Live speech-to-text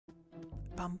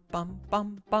Bum bum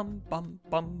bum bum bum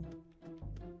bum.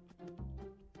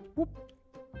 Whoop.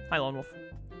 Hi, Lone Wolf.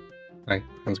 Hi,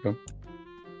 how's it going?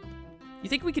 You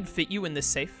think we could fit you in this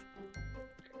safe?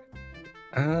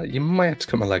 You might have to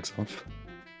cut my legs off.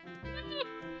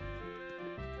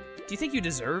 Do you think you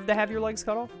deserve to have your legs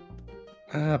cut off?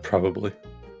 Probably.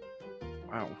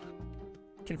 Wow.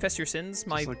 Confess your sins,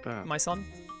 my like that. my son.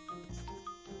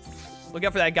 Look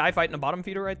out for that guy fighting a bottom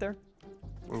feeder right there.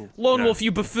 Ooh, Lone yeah. Wolf,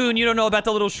 you buffoon! You don't know about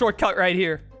the little shortcut right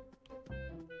here.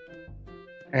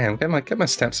 Damn, get my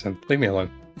steps in. Leave me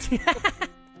alone.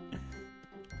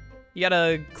 You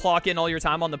gotta clock in all your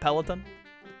time on the Peloton.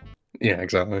 Yeah,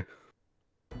 exactly.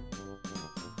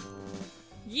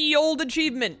 Ye old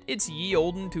achievement! It's ye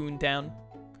olden Toontown.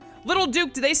 Little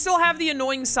Duke, do they still have the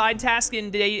annoying side task in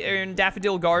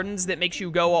Daffodil Gardens that makes you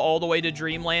go all the way to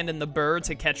Dreamland and the Burr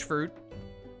to catch fruit?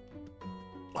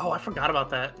 Oh, I forgot about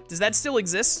that. Does that still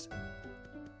exist?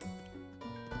 I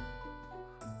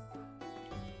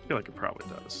feel like it probably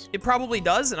does. It probably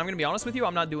does, and I'm gonna be honest with you,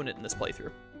 I'm not doing it in this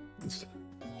playthrough.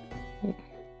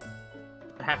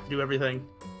 I have to do everything.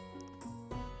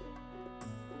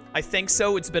 I think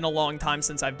so. It's been a long time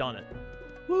since I've done it.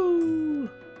 Woo!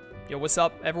 Yo, what's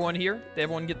up? Everyone here? Did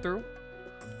everyone get through?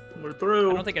 We're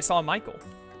through. I don't think I saw Michael.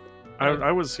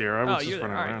 I was here. I was Oh, just you're there.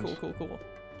 running All right, around. cool.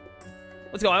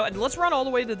 Let's go. Let's run all the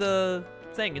way to the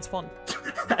thing. It's fun.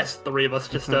 That's three of us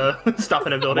just stop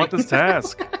in a building. What this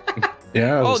task?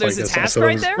 Yeah. I Oh, was there's like, a task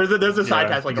right there? There's a side Yeah.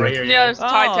 task like right here. Yeah, there's a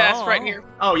side Oh, task oh, right oh. here.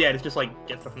 Oh yeah, it's just like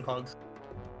get stuff from Cogs.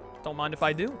 Don't mind if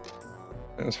I do.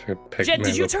 That's for pick, Jet,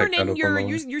 did you turn in your...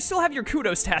 You You still have your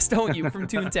kudos task, don't you, from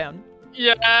Toontown?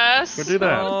 Yes. Go do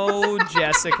that. Oh,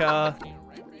 Jessica.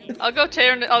 I'll go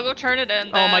turn it in.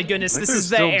 Oh my then. goodness, I this think is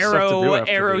the there's still stuff to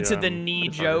do arrow after to the, the knee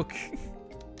joke.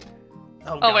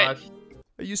 Oh Oh, wait. gosh,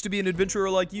 I used to be an adventurer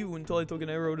like you until I took an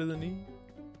arrow to the knee.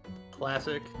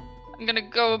 classic. I'm gonna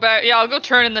go back. Yeah, I'll go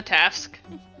turn in the task.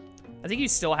 I think you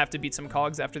still have to beat some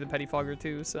cogs after the petty fogger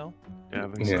too, so Yeah, I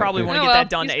think Yeah. so. probably want to Oh, get well, that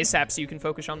done he's- ASAP so you can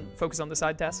focus on the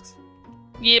side tasks.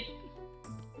 Yep.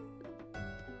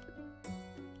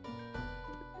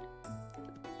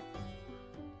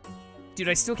 Dude,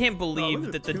 I still can't look believe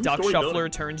at that the two duck story shuffler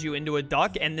building. turns you into a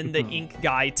duck and then the ink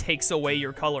guy takes away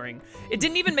your coloring. It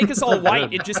didn't even make us all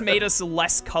white, it just made us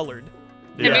less colored.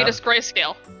 It made us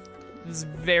grayscale. It was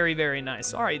very, very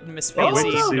nice. All right, Miss Oh, Fancy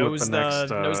wait to see what knows the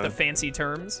next, knows the fancy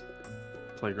terms.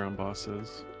 Playground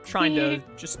bosses. Trying to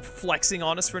just flexing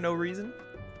on us for no reason.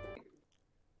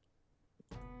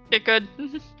 Get good.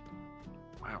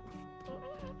 Wow.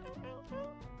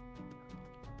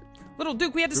 Little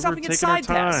Duke, we had to We stop were and get taking our side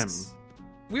time. tasks.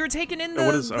 We were taking in Oh,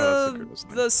 what is- oh, that's the goodness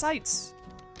thing. the sites.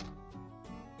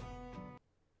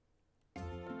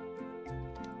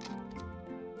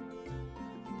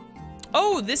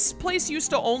 Oh, this place used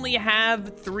to only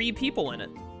have 3 people in it.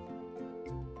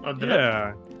 Oh, did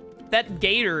Yeah. That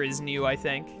gator is new, I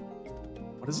think.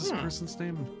 What is this person's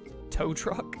name? Tow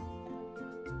truck.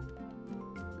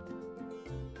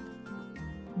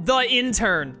 The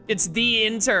intern. It's the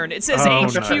intern. It says Oh,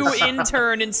 HQ nice.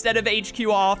 intern instead of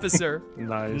HQ officer.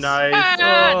 Nice. Nice.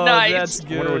 Oh, Nice. that's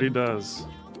I wonder what he good. does.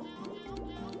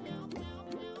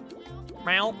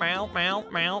 Meow, meow, meow,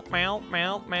 meow, meow,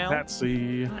 meow, meow.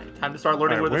 Patsy. Time to start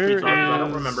learning Alright, where the streets where are. 'Cause I don't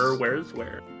is- remember where's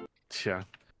where. Yeah.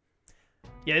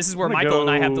 Yeah, this is where I'm gonna Michael and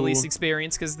I have the go- least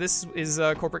experience because this is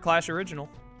Corporate Clash original.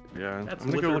 Yeah. That's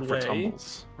I'm gonna go look Wizard for Way.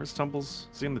 Tumbles. Where's Tumbles?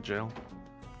 Is he in the jail?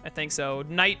 I think so.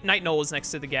 Night Knoll is next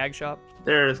to the gag shop.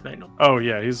 There's Night Knoll. Oh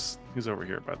yeah, he's over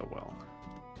here by the well.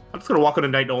 I'm just gonna walk on to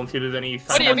Night Knoll and see if there's any.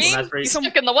 What do you signs mean? on that street. He's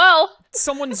stuck in the well.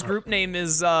 Someone's group name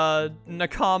is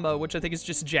Nakama, which I think is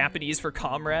just Japanese for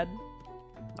comrade.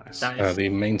 Nice. Nice. The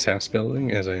main task building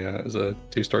is a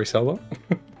 2-story cell block.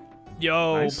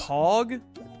 Yo, Nice. Pog.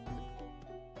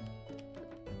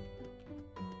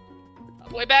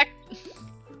 Way back.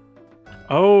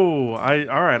 Oh,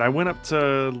 all right. I went up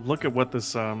to look at what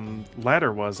this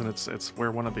ladder was, and it's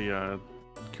where one of the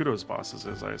kudos bosses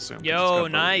is. I assume. 'cause it's got Yo, the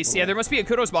nice. Yeah, little there must be a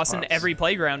kudos boss in spots. every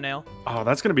playground now. Oh,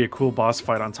 that's gonna be a cool boss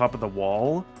fight on top of the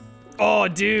wall. Oh,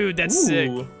 dude, that's sick.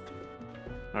 Ooh. All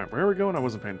right, where are we going? I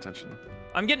wasn't paying attention.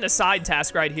 I'm getting a side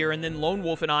task right here, and then Lone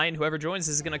Wolf and I, and whoever joins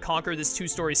us, is gonna conquer this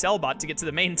 2-story cell bot to get to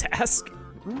the main task.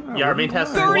 Yeah, our main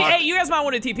task is 30. locked. Hey, you guys might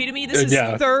want to TP to me. This is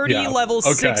Yeah, 30 yeah. level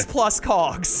Okay. 6+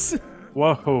 cogs.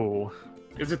 Whoa.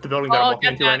 Is it the building that I'm I'll walking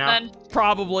get into right that now? then.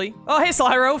 Probably. Oh, hey,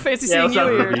 Slyro. Fancy Yeah, seeing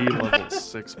you what's up? here. 3 level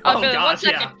 6. I'll Oh go- one gosh,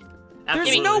 yeah. second. There's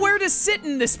Absolutely. nowhere to sit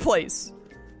in this place.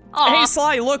 Aw. Hey,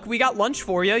 Sly, look, we got lunch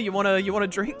for you. You wanna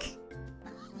drink?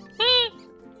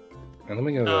 And let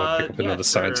me go pick up yeah, another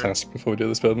side sure. task before we do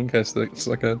this building, in case it's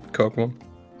like a cog one.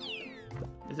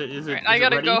 Is it? Alright, I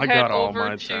gotta ready? go I head got all over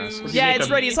my to. tasks. Yeah, make it's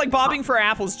them- ready. It's like bobbing for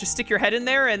apples. Just stick your head in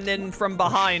there, and then from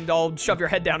behind, I'll shove your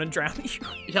head down and drown you.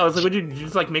 Yeah, I was like, would you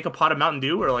just like make a pot of Mountain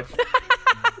Dew or like?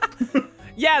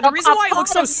 Yeah, the reason why it looks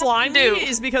so pot of slimy Mountain Dew.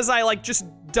 is because I like just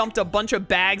dumped a bunch of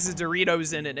bags of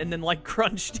Doritos in it and then like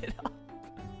crunched it up.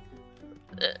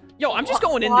 Yo, I'm just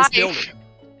going in this Why? building.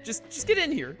 Just get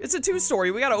in here. It's a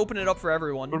 2-story. We gotta open it up for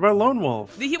everyone. What about Lone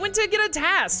Wolf? He went to get a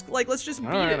task. Like, let's just beat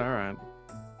it. All right.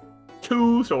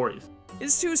 2 stories.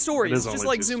 It's 2 stories. It is Just only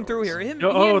like 2 zoom through stories. here.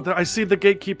 Yo, I see the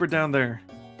gatekeeper down there.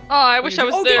 Oh, I wish I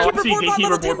was oh, there. gatekeeper, See, boardbot, gatekeeper,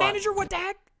 level 10 boardbot. manager. What the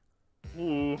heck?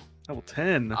 Ooh. Level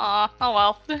 10. Oh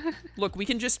well. Look, we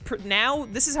can just now.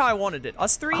 This is how I wanted it.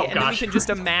 Us 3, Oh, and then we gosh. can just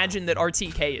imagine that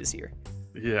RTK is here.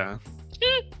 Yeah.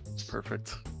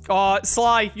 Perfect.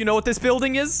 Sly, you know what this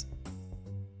building is?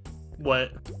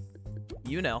 What?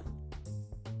 You know.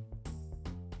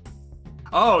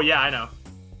 Oh yeah, I know.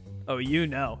 Oh, you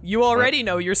know. You already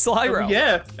know you're Slyro.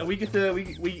 Yeah, and we get to we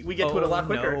get to it a lot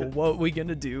quicker. No, what we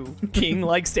gonna do? King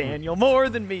likes Daniel more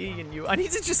than me and you. I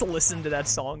need to just listen to that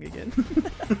song again.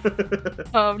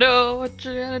 Oh no, what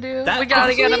you gonna do? That- We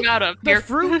gotta get honestly, him out of The here.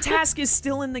 fruit task is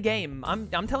still in the game. I'm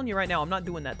telling you right now, I'm not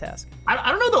doing that task.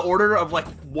 I don't know the order of like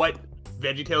what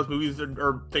VeggieTales movies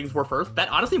or things were first. That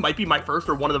honestly might be my first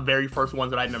or one of the very first ones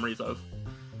that I had memories of.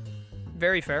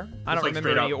 Very fair. I don't like,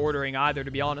 remember straight any up. ordering either, to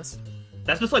be honest.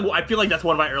 That's just like I feel like that's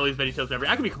one of my earliest VeggieTales memories.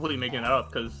 I could be completely making that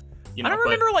up because you know. I don't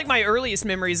but- remember like my earliest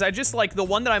memories. I just like the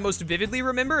one that I most vividly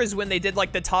remember is when they did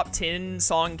like the top 10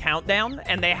 song countdown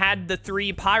and they had the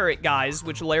 3 pirate guys,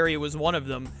 which Larry was one of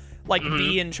them, like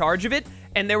be in charge of it.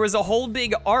 And there was a whole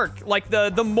big arc, like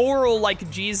the moral like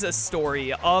Jesus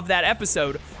story of that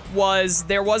episode was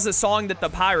there was a song that the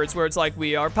pirates where it's like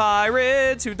we are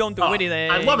pirates who don't do Oh, anything.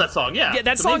 I love that song. Yeah. Yeah,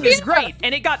 that It's song amazing. is great,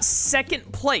 and it got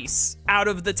 2nd place out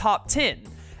of the top 10.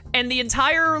 And the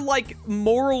entire, like,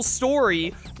 moral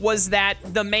story was that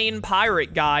the main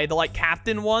pirate guy, the, like,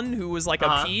 captain one, who was, like,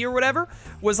 a P or whatever,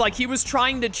 was, like, he was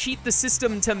trying to cheat the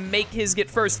system to make his get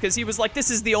first, because he was like,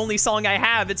 this is the only song I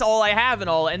have, it's all I have and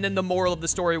all. And then the moral of the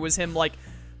story was him, like,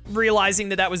 realizing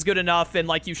that that was good enough and,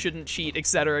 like, you shouldn't cheat,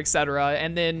 etc., etc.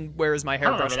 And then, where is my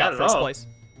hairbrush? remember Got that at first all. place.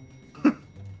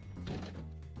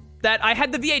 That I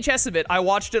had the VHS of it. I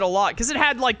watched it a lot because it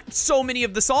had like so many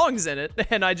of the songs in it,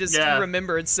 and I just Yeah.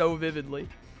 remember it so vividly.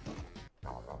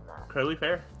 Totally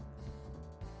fair.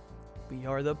 We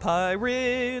are the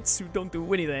pirates who don't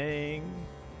do anything.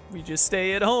 We just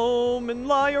stay at home and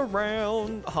lie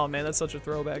around. Oh man, that's such a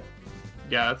throwback.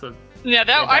 Yeah, that's a. Yeah, I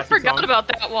Fantastic forgot song. about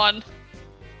that one.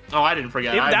 Oh, I didn't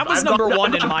forget. That was number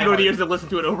one in my I've heart. years to listen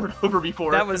to it over and over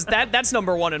before. That was that's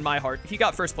number 1 in my heart. He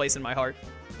got first place in my heart.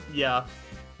 Yeah.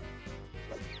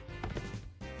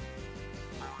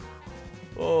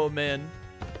 Oh man.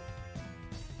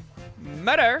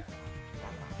 Matter.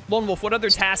 Lone Wolf, what other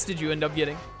tasks did you end up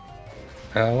getting?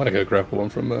 I want to go grab one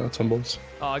from Tumbles.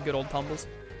 Aw, good old Tumbles.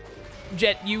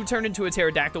 Jet, you turned into a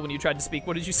pterodactyl when you tried to speak.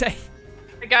 What did you say?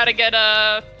 I gotta get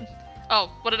a.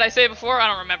 Oh, what did I say before? I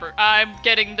don't remember. I'm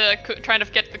getting trying to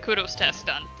get the kudos test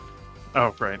done.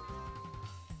 Oh, right.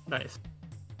 Nice.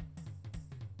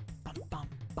 Bum, bum,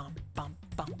 bum, bum,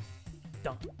 bum.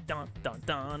 Dun, dun, dun,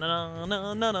 dun, dun,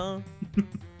 dun, dun, dun.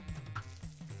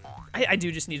 I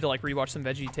do just need to like rewatch some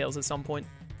VeggieTales at some point.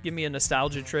 Give me a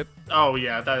nostalgia trip. Oh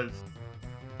yeah, that'd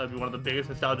be one of the biggest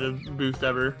nostalgia boosts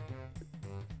ever.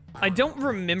 I don't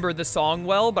remember the song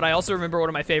well, but I also remember one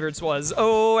of my favorites was,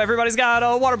 oh, everybody's got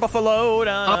a water buffalo.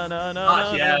 Da, na, na,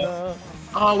 gosh, na, yeah. na.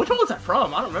 Oh, which one was that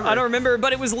from? I don't remember. I don't remember,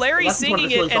 but it was Larry Well, that's one of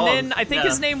singing his it, and songs. then I think Yeah.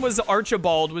 his name was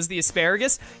Archibald, was the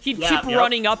asparagus. He'd Yeah, keep yep.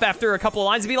 running up after a couple of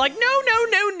lines and be like, no, no,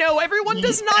 no, no, everyone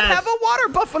does not Yes. have a water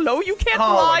buffalo. You can't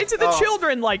Oh, lie to the oh.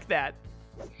 children like that.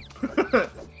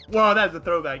 Well, that's a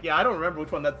throwback. Yeah, I don't remember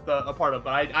which one that's a part of,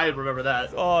 but I remember that.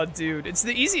 Oh, dude, it's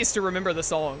the easiest to remember the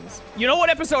songs. You know what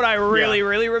episode I really,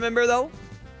 really remember, though?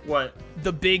 What?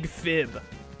 The Big Fib.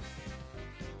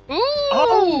 Ooh!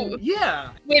 Oh, yeah.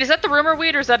 Wait, is that the rumor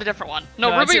weed or is that a different one? No,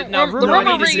 that's Ruby, it. No, the Rumor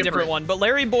rumor Weed is a weed. different one, but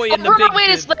Larry Boy Oh, and the rumor Big weed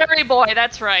Fib. is Larry Boy.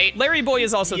 That's right. Larry Boy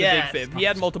is also Yes. the Big Fib. He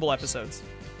had multiple episodes.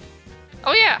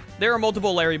 Oh yeah. There are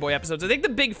multiple Larry Boy episodes. I think the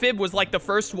Big Fib was like the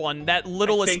first one. That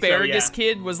little I think so, asparagus yeah.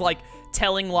 kid was like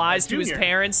telling lies to his Junior.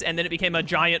 parents, and then it became a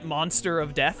giant monster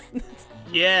of death.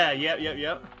 Yeah,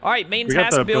 yep. All right, main We got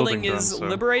task the building building is done, so-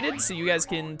 liberated, so you guys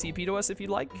can TP to us if you'd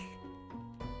like.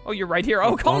 Oh, you're right here.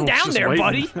 Oh, calm Oh, down just there,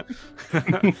 waiting.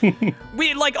 buddy.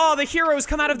 We like, oh, the heroes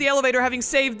come out of the elevator having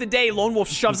saved the day. Lone Wolf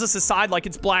shoves us aside like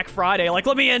it's Black Friday. Like,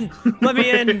 let me in, let me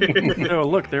in. No,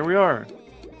 look, there we are.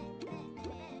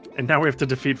 And now we have to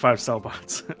defeat 5 cell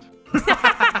bots.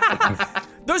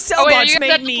 Those Oh, wait, are cellbots you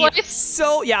made at me the place?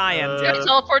 so... Yeah, I am. You have to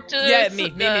teleport to Yeah, this,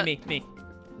 me.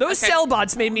 Those Okay.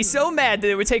 cellbots made me so mad that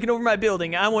they were taking over my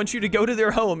building. I want you to go to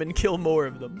their home and kill more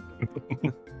of them.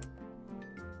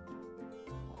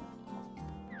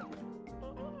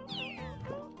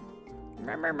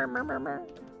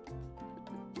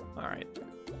 Alright.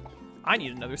 I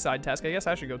need another side task. I guess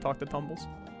I should go talk to Tumbles.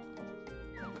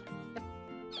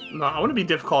 No, I want to be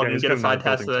difficult Yeah, and he's get a got side another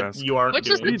task building that task. you aren't Which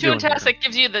is doing. the Toon task that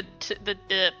gives you the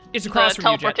It's across from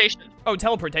you, Jet. teleportation. Oh,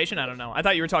 teleportation? I don't know. I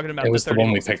thought you were talking about It was the 30 one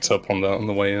we levels. picked up on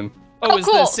the way in. Oh, is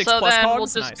cool. the 6 so plus then cogs? we'll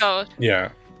just Nice. go. Yeah.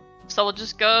 So we'll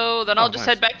just go. Then I'll just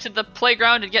nice. head back to the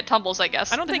playground and get tumbles, I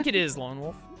guess. I don't think it is Lone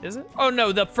Wolf, is it? Oh,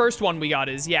 no, the first one we got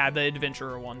is, yeah, the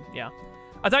adventurer one, yeah.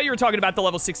 I thought you were talking about the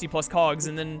level 60 plus cogs,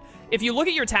 and then if you look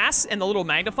at your tasks and the little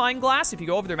magnifying glass, if you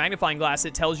go over their magnifying glass,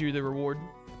 it tells you the reward.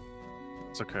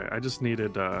 It's okay. I just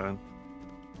needed a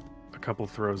couple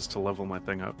throws to level my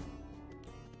thing up.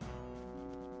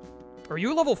 Are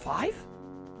you level 5?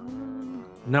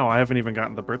 No, I haven't even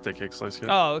gotten the birthday cake slice yet.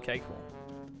 Oh, okay, cool.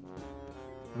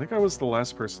 I think I was the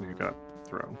last person who got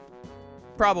throw.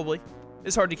 Probably.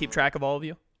 It's hard to keep track of all of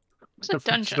you. It's a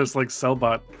dungeon. This like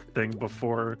Cellbot thing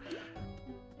before.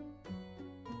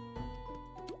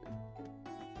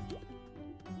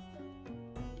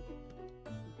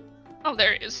 Oh,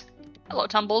 there he is. Hello,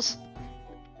 Tumbles.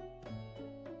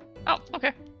 Oh,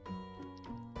 okay.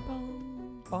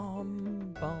 Bum,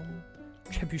 bum, bum.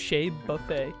 Trebuchet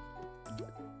buffet.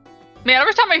 Man,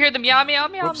 every time I hear the meow, meow,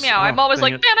 meow, Whoops. meow, I'm Oh, always dang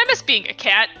like, it. man, I miss being a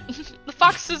cat. the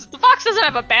fox doesn't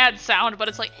have a bad sound, but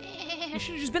it's like. You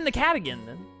should have just been the cat again,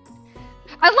 then.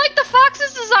 I like the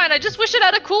fox's design. I just wish it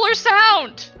had a cooler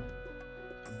sound.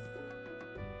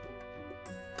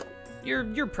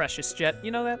 You're precious, Jet. You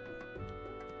know that?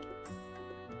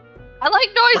 I like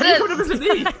Why are you coming noises. to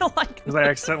visit me? I like. Because I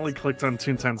accidentally clicked on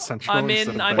Toontown Central. I'm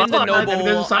instead in. of I'm back. in the Well, I think there's a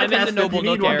noble. side I'm in the task if noble you need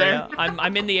nook one there. area.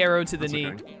 I'm in the arrow to the That's knee.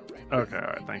 okay. Okay,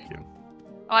 alright, thank you.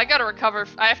 Oh, I gotta recover.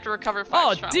 I have to recover 5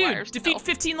 Oh, strong dude! wires Defeat still.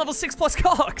 15 level 6 plus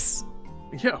cogs.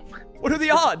 Yeah. What are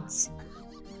the odds?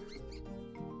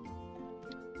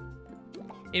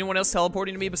 Anyone else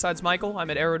teleporting to me besides Michael? I'm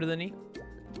at arrow to the knee.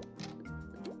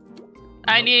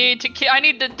 I need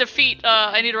to defeat.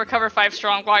 I need to recover 5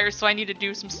 strong wires, so I need to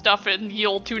do some stuff in the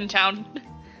old Toontown.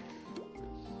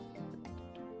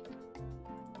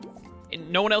 And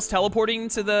no one else teleporting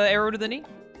to the arrow to the knee?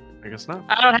 I guess not.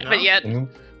 I don't have No? it yet. Mm.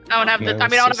 I don't have No, the. I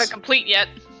mean, I don't it's have it just- complete yet.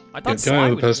 I Yeah, thought the only Sly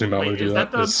other was. person who might want Wait, to is do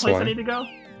that that the is place I Sly. need to go?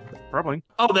 Probably.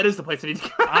 Oh, that is the place I need to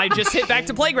go. I just hit back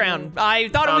to playground. I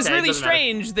thought it was Okay, it really doesn't matter.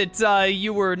 strange that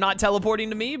you were not teleporting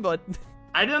to me, but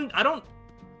I don't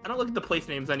look at the place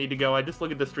names I need to go. I just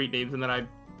look at the street names and then I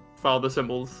follow the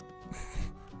symbols.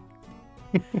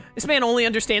 this man only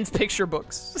understands picture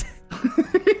books.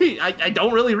 I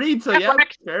don't really read, so yeah,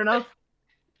 fair enough.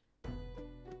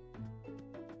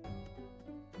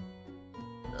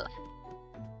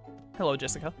 Hello,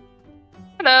 Jessica.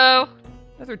 Hello.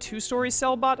 Another 2-story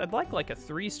cell bot? I'd like a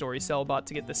 3-story cell bot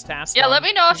to get this task Yeah, done. let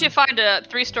me know if you find a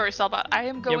 3-story cell bot. I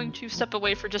am going to step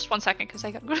away for just 1 second because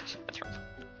I got to go to the bathroom.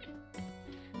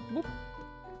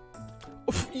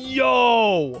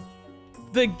 Yo!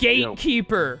 The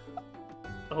gatekeeper.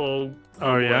 Oh.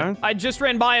 Oh, yeah? I just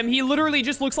ran by him. He literally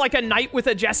just looks like a knight with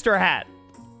a jester hat.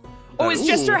 Oh, his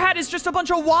jester hat is just a bunch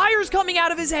of wires coming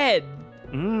out of his head.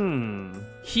 Mmm.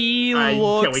 He I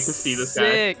looks can't wait to see this guy.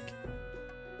 sick.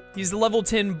 He's the level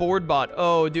 10 board bot.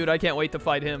 Oh, dude, I can't wait to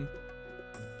fight him.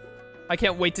 I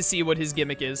can't wait to see what his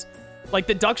gimmick is. Like,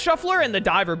 the duck shuffler and the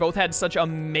diver both had such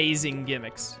amazing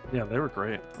gimmicks. Yeah, they were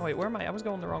great. Oh, wait, where am I? I was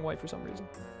going the wrong way for some reason.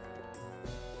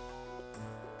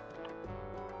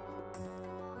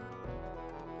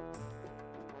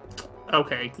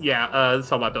 Okay, yeah, this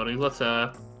is all about buildings. Let's,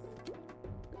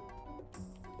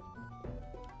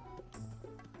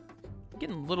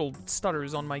 Getting little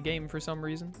stutters on my game for some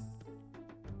reason.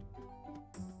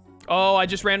 Oh, I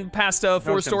just ran past a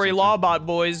 4-story something. lawbot,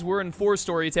 boys. We're in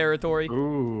 4-story territory.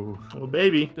 Ooh. oh,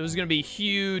 baby. Those are gonna be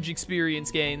huge experience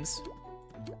gains.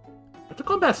 I took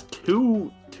on past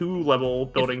two level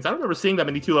buildings. I don't remember seeing that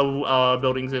many 2-level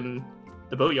buildings in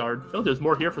the boatyard. I feel like there's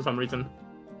more here for some reason.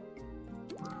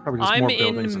 Probably just I'm more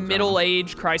buildings in in Middle general.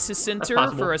 Age Crisis Center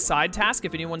possible. for a side task.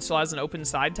 If anyone still has an open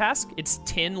side task, it's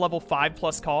 10 level 5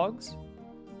 plus cogs.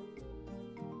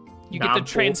 You Nah, get the I'm full.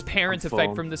 transparent I'm effect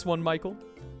full. from this one, Michael.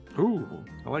 Ooh,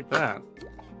 I like that.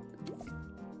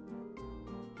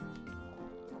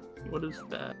 What is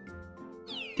that?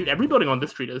 Dude, every building on this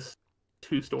street is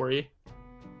 2-story.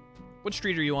 What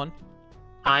street are you on?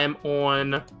 I am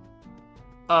on,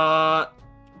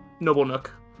 Noble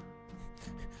Nook.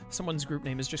 Someone's group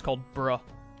name is just called Bruh.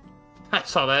 I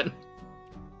saw that.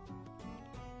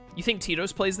 You think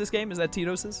Tito's plays this game? Is that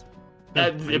Tito's?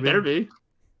 It better be.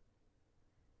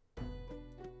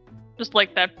 Just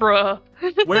like that, bruh.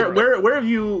 Where have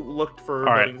you looked for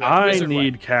All right, buildings? at? I Wizard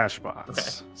need Way. cash bots.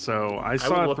 Okay. So I will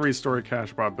saw a look- 3-story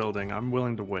cash bot building. I'm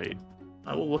willing to wait.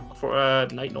 I will look for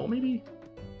Night Knoll, maybe?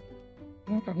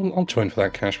 I'll join for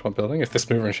that cash pot building if this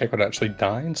mover and shake would actually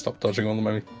die and stop dodging all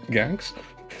my gags.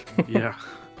 Yeah,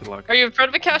 good luck. Are you in front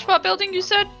of a cash bot building, you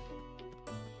said?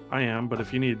 I am, but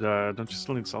if you need, don't you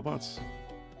still need cell bots?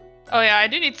 Oh yeah, I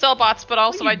do need cell bots, but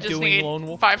also What are I you just doing, need Lone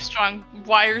Wolf? 5 strong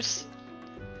wires.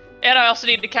 And I also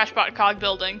need a cash bot cog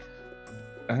building.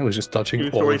 I was just dodging all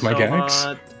Two-story of my cell gags.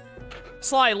 bot.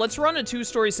 Sly, let's run a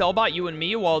 2-story cellbot, you and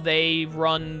me, while they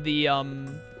run the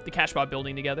cashbot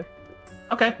building together.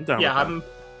 Okay. I'm down Yeah, with I'm.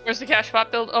 Where's the cash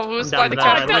bot build? Oh, who's I'm down by with the that.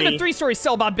 cash I bot? found a Wait. 3-story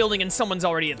cellbot building and someone's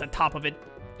already at the top of it.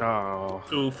 Oh,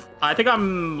 Oof. I think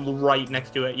I'm right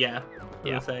next to it. Yeah.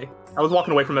 Yeah. Say. I was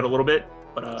walking away from it a little bit,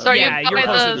 but. So are Yeah, you you're by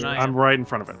closer the... than I am. I'm right in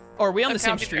front of it. Or are we on the Okay,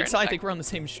 same I'll be there street? in a So I sec. think we're on the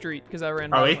same street, because I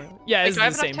ran Are we? by. Yeah, Wait, it's do I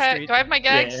the have same enough street. do I have my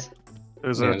gags?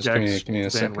 There's Yeah, a just give me- Gags give me a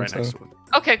stand right second, next so- to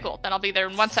it. Okay, cool. Then I'll be there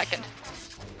in 1 second.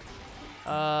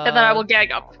 And then I will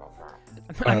gag up.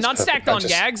 I'm That's not stacked perfect. I on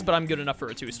just- gags, but I'm good enough for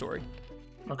a 2-story.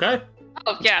 Okay.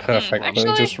 Oh, yeah. Perfect. Let me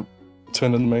Actually, just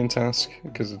turn in the main task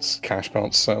because it's cash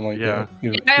bots. So like, Yeah.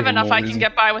 if I have enough, I can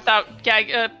get by without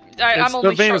gag... I'm only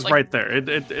the van short, is like... right there.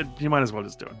 You might as well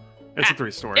just do it. It's a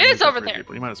 3-story. it You is get over 3 there.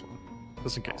 People. You might as well,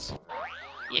 just in case.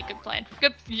 Yeah, good plan.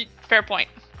 Good, fair point.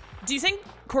 Do you think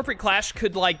Corporate Clash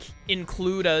could, like,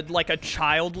 include a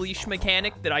child leash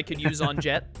mechanic that I could use on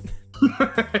Jet?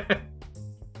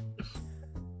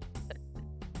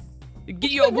 We'll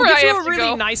get you Where I a have to really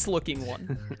go. nice-looking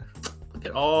one.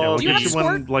 Yeah, Oh, we'll Do you get have one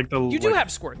squirt? like the. You do like,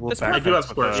 have squirt. little That's backpacks perfect. I do have with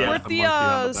squirt, yeah. Squirt monkey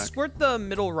on the back. squirt the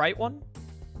middle right one.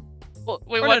 Well,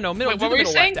 wait, Or what? no, middle. Wait, Do what the were you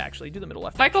middle saying? left, actually. Do the middle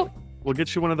left. Michael? We'll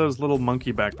get you one of those little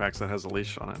monkey backpacks that has a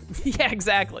leash on it. actually. Yeah,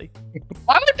 exactly.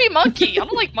 Why would it be monkey? I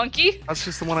don't like monkey. That's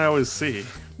just the one I always see.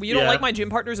 Well, you don't Yeah. like my gym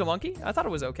partner's a monkey? I thought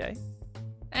it was okay.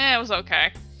 It was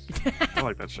okay. I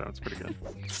like that show. It's pretty good.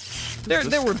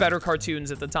 There were better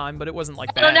cartoons at the time, but it wasn't like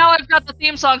So bad. now I've got the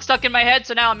theme song stuck in my head,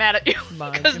 so now I'm mad at you.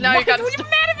 Because now you got... What are you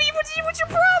mad at me? What's your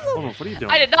problem? Hold on, what are you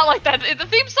doing? I did not like that. The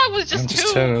theme song was I'm just just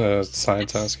too... turning a side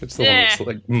task. It's the one that's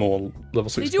like more level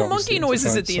 6. They do monkey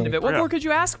noises at the end of it. What Yeah. more could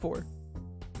you ask for?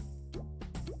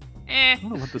 Eh. I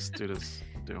don't know what this dude is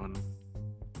doing.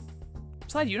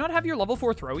 Slide, do you not have your level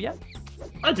 4 throw yet?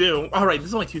 I do. All right, this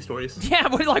is only 2 stories. Yeah,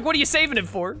 but what are you saving it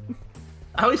for?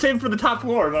 I always save for the top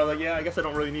floor, but I was like, yeah, I guess I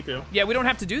don't really need to. Yeah, we don't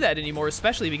have to do that anymore,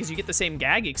 especially because you get the same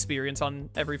gag experience on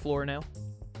every floor now.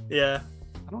 Yeah.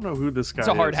 I don't know who this guy is.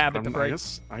 It's a hard but habit to break.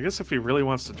 I guess if he really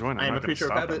wants to join, I am I'm a not gonna creature of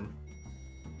stop habit. him.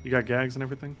 You got gags and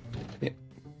everything?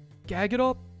 Gag it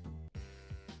up.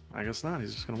 I guess not.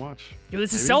 He's just gonna watch. Yo,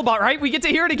 this is Maybe. Cellbot, right? We get to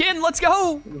hear it again. Let's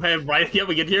go. Right, yeah,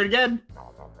 we get here again.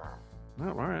 Oh,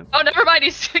 all right. Oh, never mind.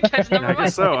 He's... Guys, Yeah, never I mind.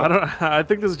 guess so. I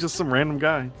think this is just some random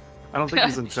guy. I don't think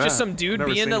he's in chat. Just some dude I've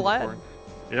never being seen a him lad. before.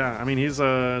 Yeah, I mean he's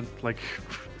like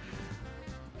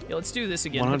Yeah, let's do this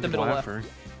again. Hit 100 the middle left. laugher.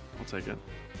 I'll take it.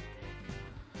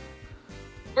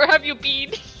 Where have you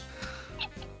been?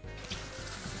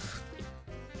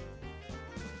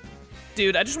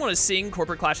 Dude, I just want to sing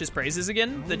Corporate Clash's praises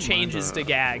again. The changes to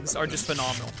gags are just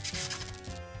phenomenal.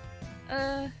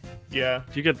 Yeah.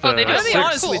 Do you get the? Oh, they do I'm gonna be Six.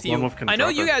 honest with Lone you. Wolf can I know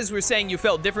drop you it. guys were saying you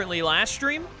felt differently last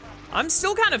stream. I'm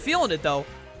still kind of feeling it though.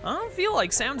 I don't feel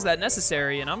like sound's that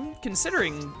necessary, and I'm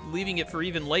considering leaving it for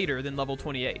even later than level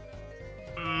 28.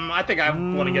 I think I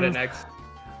want to get it next.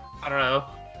 I don't know.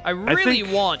 I really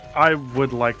think want. I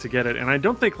would like to get it, and I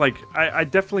don't think like I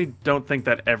definitely don't think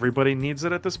that everybody needs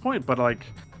it at this point. But like,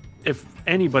 if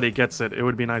anybody gets it, it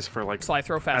would be nice for like Sly,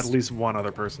 throw fast. at least one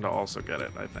other person to also get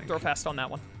it. I think. Throw fast on that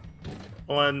one.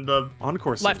 On the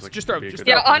Encore seems Left, like just it could throw, be a just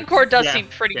good throw. Yeah, Encore does Yeah. seem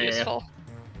pretty Yeah, yeah. useful.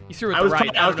 You threw it I the was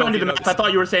right. I was trying to do the math. math. I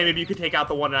thought you were saying maybe you could take out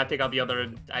the one and I take out the other,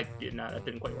 and I did not. That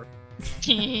didn't quite work.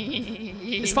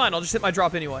 It's fine. I'll just hit my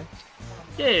drop anyway.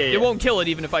 Yeah, yeah, yeah. It won't kill it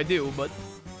even if I do, but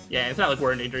Yeah, it's not like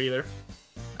we're in danger either.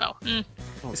 Oh.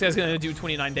 this guy's gonna do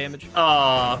 29 damage.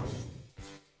 Oh,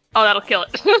 that'll kill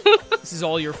it. This is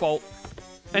all your fault.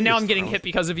 And now just I'm getting throw hit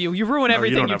because of you. You ruin No, you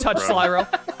everything don't you have to touch, throw.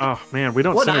 Slyro. Oh man, we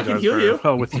don't What, I can synergize heal very you?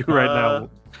 well with you right now.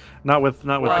 Not with this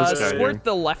guy Squirt here.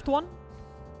 the left one.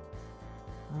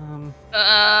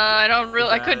 I don't really.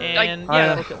 I couldn't. And I,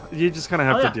 yeah, it'll kill it. You just kind of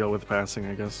have Oh, to yeah. deal with passing,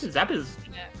 I guess. Zap is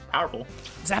powerful.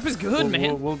 Zap is good,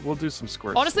 man. We'll do some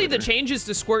squirts. Honestly, the later. changes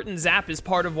to Squirt and Zap is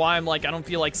part of why I'm like, I don't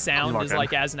feel like sound Lock is in.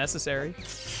 like as necessary.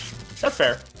 That's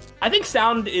fair. I think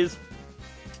sound is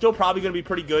still probably going to be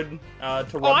pretty good to run Oh,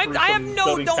 through I have some no,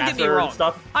 buildings don't get me faster and wrong.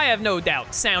 Stuff. I have no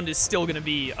doubt sound is still gonna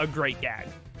be a great gag.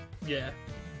 Yeah.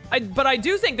 But I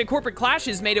do think that corporate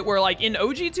clashes made it where, like, in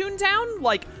OG Toontown,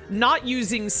 like, not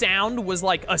using sound was,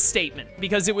 like, a statement.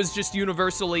 Because it was just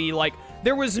universally, like,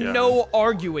 there was no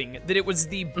arguing that it was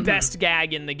the best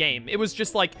gag in the game. It was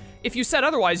just, like, if you said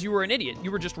otherwise, you were an idiot. You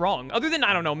were just wrong. Other than,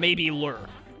 I don't know, maybe Lure.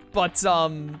 But,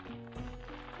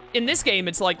 in this game,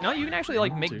 it's like, no, you can actually,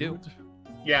 like, make do.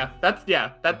 Yeah, that's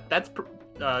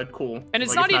cool. And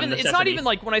it's like, not even,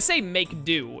 like, when I say make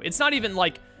do, it's not even,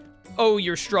 like, oh,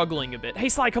 you're struggling a bit. Hey,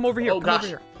 Sly, come over here. Oh, gosh. Over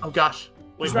here. Oh, gosh.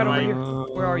 Wait, He's right over here.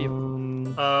 Where are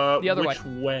you? The other which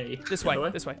way? This way.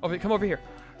 This way. Come over here.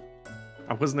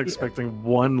 I wasn't expecting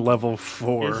one level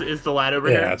 4. Is the lad over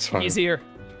Yeah, here? that's fine. He's here.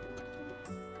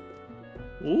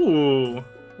 Ooh.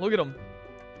 Look at him.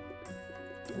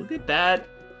 Look at that.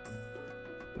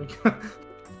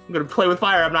 I'm gonna play with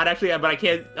fire. I'm not actually, but I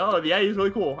can't. Oh, yeah, he's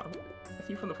really cool. I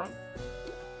see you from the front.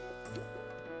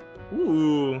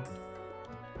 Ooh.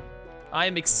 I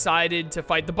am excited to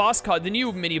fight the boss cog. The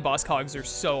new mini boss cogs are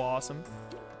so awesome.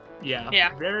 Yeah.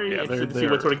 Yeah. Very Yeah, interested to see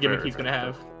what sort of gimmick very he's gonna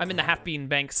have. I'm in the half bean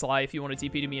bank, Sly, if you want to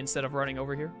TP to me instead of running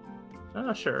over here.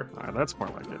 Sure. Alright, that's more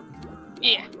like it.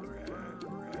 Yeah.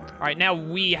 All right, now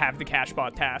we have the cash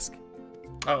bot task.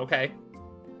 Oh, okay.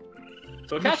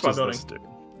 So a How much cash bot does building. this do?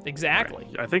 Exactly.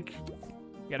 I think. You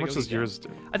How gotta much go does get that. yours do?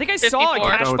 I think I saw a 54.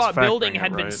 cash Oh, it's bot building factoring it,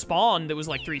 had been right. spawned that was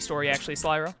like 3-story actually,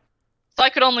 Slyra. So I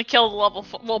could only kill the level.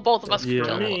 Well, both of us could Yeah.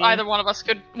 kill. Me. Either one of us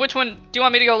could. Which one? Do you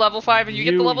want me to go level 5 and you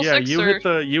get the level 6? you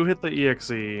or... hit the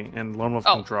EXE and Lone Wolf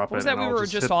Oh, can drop What was it. that and we I'll were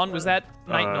just hit, on? Was that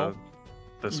Night Null?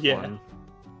 This Yeah. one.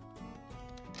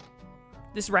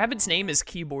 This rabbit's name is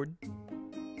Keyboard.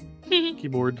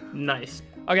 Keyboard. Nice.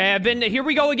 Okay, here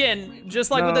we go again. Just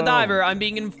like with the No. diver, I'm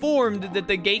being informed that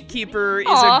the gatekeeper is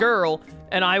Aw. a girl,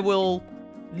 and I will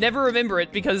never remember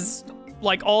it because,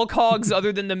 like, all cogs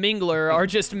other than the Mingler are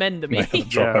just men to me. Yeah.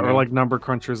 Drop Yeah, it or in. like number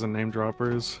crunchers and name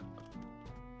droppers.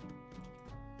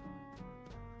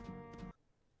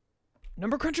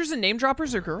 Number crunchers and name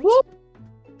droppers are girls?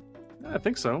 Yeah, I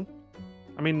think so.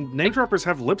 I mean, name droppers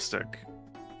have lipstick.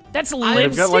 That's They've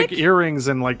lipstick? got like earrings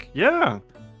and like, yeah.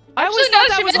 I always Actually, thought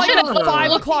now that was that like you a mention it,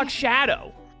 5 look- o'clock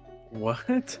shadow. What?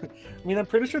 I mean, I'm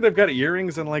pretty sure they've got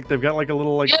earrings and like they've got like a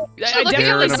little like. Yeah. I look at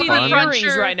definitely the see the front. earrings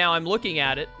Cruncher. right now. I'm looking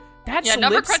at it. That's Yeah,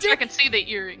 number lipstick? cruncher, I can see the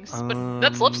earrings, but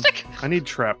that's Um, lipstick. I need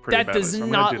trap pretty That badly, does so I'm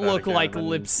not gonna do that look again, like and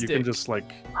lipstick. You can just like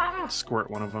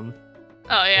squirt one of them.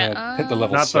 Oh yeah. Hit the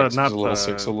level Not 6, the, 'cause not the level the,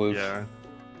 6 will live. Yeah,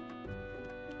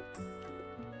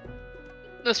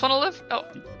 This one will live. Oh,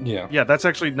 Yeah. yeah. That's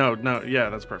actually no. Yeah,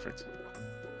 that's perfect.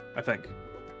 I think.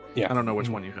 Yeah. I don't know which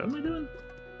one you What hit. am I doing?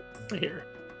 Right here.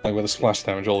 Like with a splash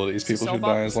damage, all of these people Cell should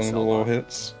bot? die as long as the Cell low bot.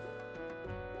 hits.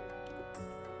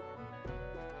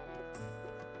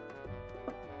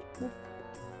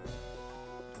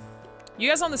 You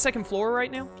guys on the second floor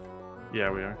right now? Yeah,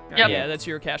 we are. Yep. Yeah, that's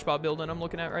your cash bot building I'm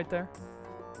looking at right there.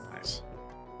 Nice.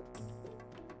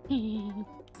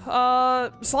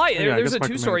 Sly, Yeah, I there's guess a my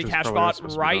 2-story commander's cash probably bot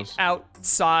supposed to be right those.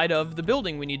 outside of the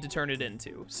building we need to turn it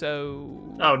into. So,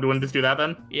 Oh, do you want to just do that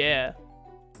then? yeah.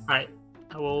 Alright.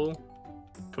 I will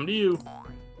come to you.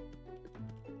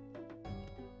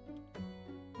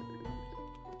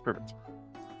 Perfect.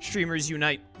 Streamers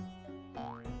unite.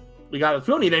 We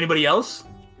don't need anybody else.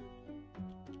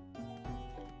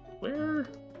 Where?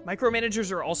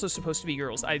 Micromanagers are also supposed to be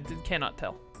girls. I cannot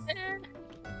tell. they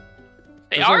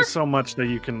There's are. only so much that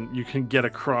you can get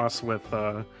across with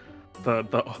the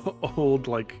old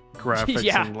like graphics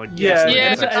Yeah. and like Yeah,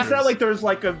 Yeah. It's not like there's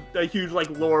like a huge like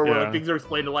lore where Yeah. like things are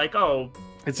explained to like, oh,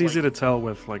 It's easy to tell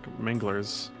with like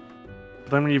minglers.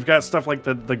 But then when you've got stuff like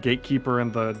the gatekeeper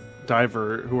and the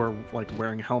diver who are like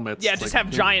wearing helmets. Yeah, just like,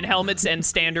 have giant helmets and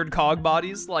standard cog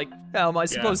bodies. Like, how am I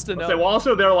supposed to know? So, well,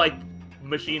 also they're like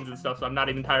machines and stuff, so I'm not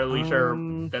even entirely sure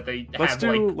Um, that they Let's have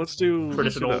do like let's do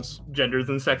traditional this. genders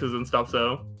and sexes and stuff.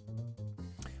 So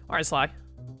All right, Sly. I'm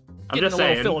Getting just a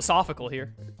little saying. philosophical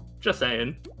here. Just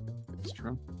saying. It's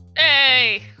true.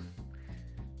 Hey.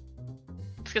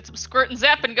 Let's get some squirt and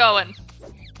zapping going.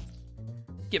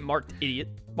 Get marked, idiot.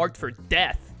 Marked for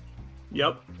death.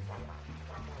 Yep.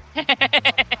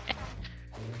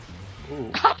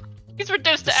 Ooh. He's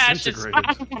reduced to ashes.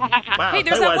 Disintegrated. Wow. Hey,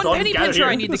 there's tell you that what, one all penny these guys pincher I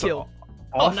here- need to This is kill.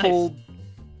 Awful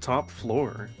top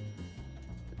floor.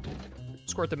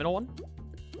 Squirt the middle one.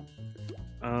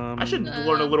 I should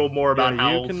learn a little more about yeah,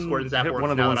 how you can squirt and zap hit works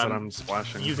one of the now ones that that I'm I'm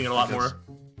splashing. using it a lot I guess. more.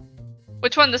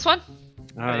 Which one? This one?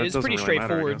 That It's doesn't pretty really matter, I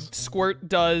straightforward. guess. Squirt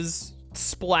does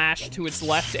splash to its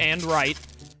left and right,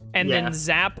 and Yeah. then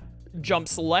zap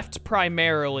jumps left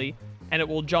primarily, and it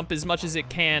will jump as much as it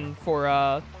can for,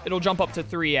 it'll jump up to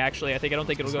 3, actually. I don't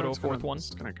think it'll go to a It's 4th one. It's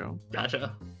gonna go.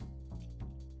 Gotcha.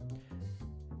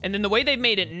 And then the way they've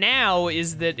made it now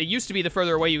is that it used to be the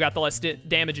further away you got, the less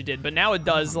damage it did. But now it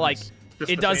does, like,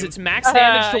 it does its max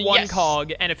damage to one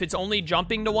cog, and if it's only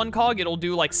jumping to one cog, it'll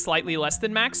do, like, slightly less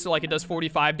than max. So, like, it does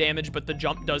 45 damage, but the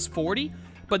jump does 40.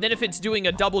 But then if it's doing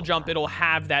a double jump, it'll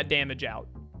have that damage out.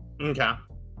 Okay.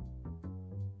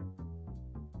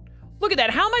 Look at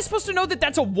that. How am I supposed to know that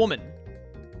that's a woman?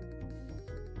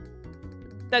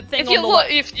 That thing If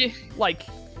you like,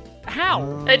 how?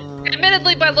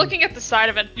 Admittedly, by looking at the side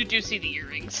of it, you do see the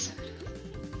earrings.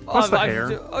 Plus the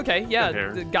hair. Okay, yeah.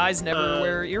 The The guys never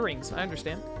wear earrings. I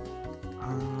understand.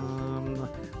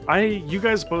 You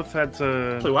guys both had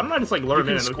to. So why don't I just like learn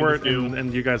You it can and squirt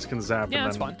and you guys can zap. Yeah, and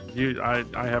that's then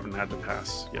fine. I haven't had to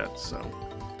pass yet, so.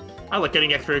 I like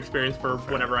getting extra experience for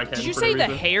whenever I can. Did you for say no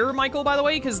the reason. hair, Michael, by the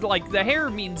way? Because, like, the hair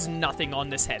means nothing on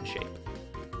this head shape.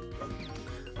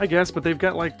 I guess, but they've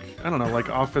got like I don't know, like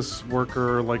office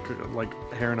worker, like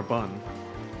hair in a bun.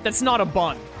 That's not a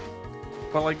bun.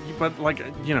 But like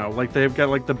you know, like they've got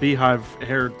like the beehive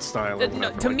hairstyle. Or No,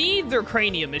 whatever, to like- me, their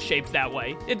cranium is shaped that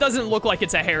way. It doesn't look like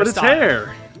it's a hairstyle. but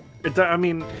it's hair. I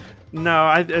mean,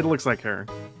 no, it looks like hair.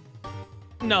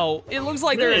 No, it looks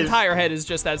like their It is. entire head is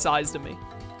just that size to me.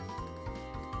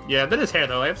 Yeah, that is hair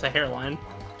though. It's a hairline.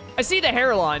 I see the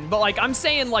hairline, but, like, I'm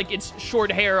saying, like, it's short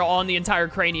hair on the entire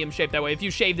cranium shaped that way. If you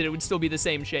shaved it, it would still be the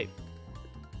same shape.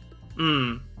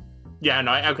 Yeah,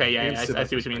 no, okay, yeah, I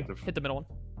see what you mean. Hit the middle one.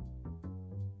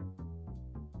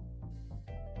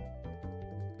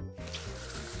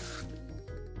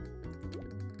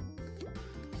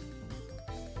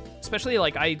 Especially,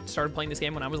 like, I started playing this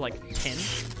game when I was, like, 10.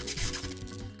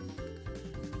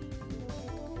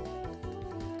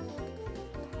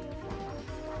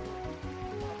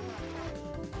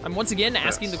 I'm once again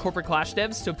asking the Corporate Clash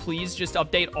devs to please just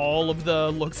update all of the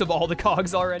looks of all the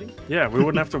cogs already. Yeah, we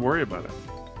wouldn't have to worry about it.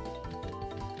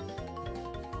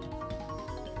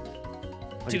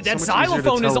 Like, Dude, it's that so much easier to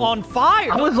xylophone is tell- on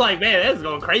fire! I was like, man, that's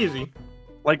going crazy.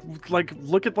 Like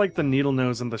look at like the needle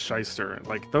nose and the shyster.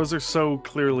 Like those are so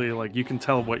clearly like you can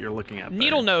tell what you're looking at.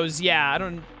 Needle there. nose, yeah, I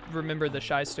don't remember the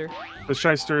shyster. The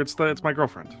shyster, it's my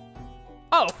girlfriend.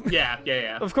 Oh,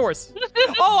 Yeah. of course.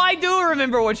 Oh, I do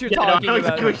remember what you're Yeah, no, talking I know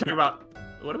about. exactly what you're talking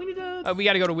about. What do we need to? We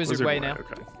gotta go to Wizard Way now.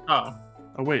 Okay. Oh,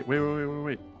 Oh wait.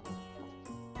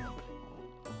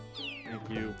 Thank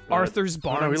you. Arthur's Oh,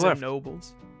 no, we Barnes left. and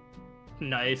Nobles.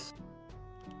 nice.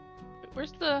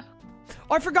 Where's the?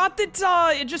 Oh, I forgot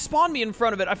that it just spawned me in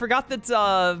front of it. I forgot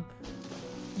that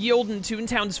Ye Olden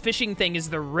Toontown's fishing thing is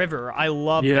the river. I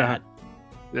love that.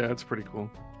 Yeah, it's pretty cool.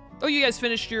 Oh, you guys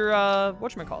finished your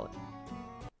whatchamacallit?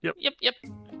 Yep.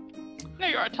 There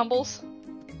you are, Tumbles.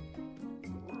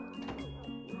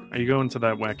 Are you going to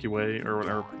that wacky way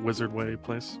or wizard way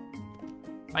place?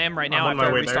 I am right now I'm on after I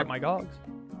my way restart there. my gogs.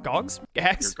 Gogs?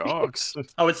 Gags? Your dogs.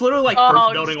 Oh, it's literally like Oh,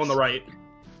 first building on the right.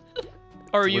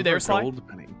 Oh, are you there, Sly? Gold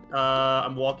penny.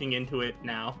 I'm walking into it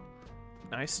now.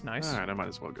 Nice. All right, I might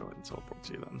as well go ahead and teleport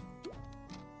to you then.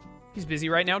 He's busy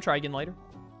right now. Try again later.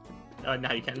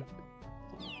 Now you can.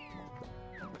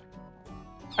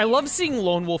 I love seeing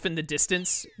Lone Wolf in the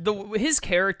distance. His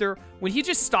character, when he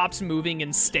just stops moving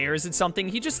and stares at something,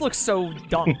 he just looks so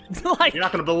dumb. Like, You're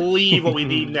not gonna believe what we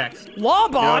need next.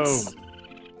 Lawbots!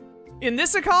 In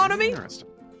this economy? Interesting.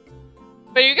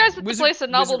 But you guys with the place at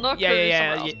Noble Nook? or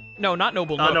somewhere else? No, not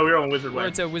Noble Nook. No, we're on Wizard We're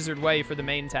Way. at Wizard Way for the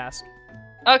main task.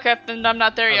 Okay, then I'm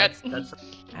not there Oh, yet. that's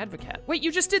Advocate. Wait,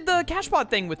 you just did the cashbot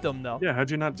thing with them, though. Yeah, how'd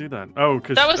you not do that? Oh,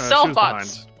 because That was she was Cellbots. behind.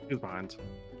 She was behind.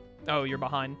 Oh, you're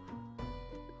behind.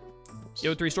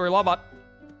 Yo, 3-story Lawbot.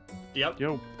 Yep.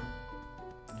 Yo.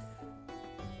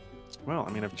 Well,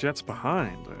 I mean, if Jet's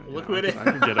behind, Look you know, who it I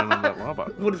could get in on that is.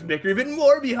 lava. We'll just make her even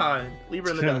more behind. Leave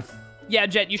her in the Yeah. dust. Yeah,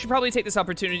 Jet, you should probably take this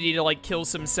opportunity to, like, kill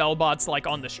some Cellbots, like,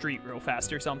 on the street real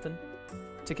fast or something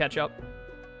to catch up.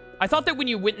 I thought that when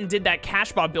you went and did that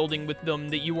cashbot building with them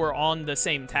that you were on the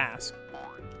same task.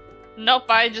 Nope,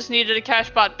 I just needed a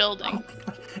cashbot building.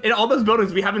 In all those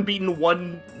buildings, we haven't beaten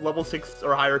one level 6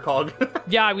 or higher cog.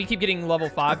 Yeah, we keep getting level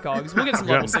 5 cogs. We'll get some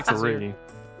level I've gotten 6s here. 3.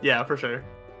 Yeah, for sure.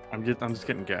 I'm just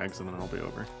getting gags and then I'll be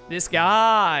over. This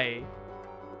guy.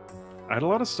 I had a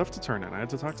lot of stuff to turn in. I had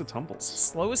to talk to Tumbles.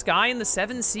 Slowest guy in the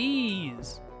 7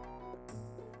 seas.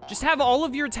 Just have all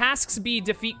of your tasks be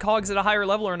defeat cogs at a higher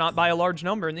level or not by a large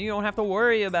number, and then you don't have to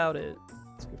worry about it.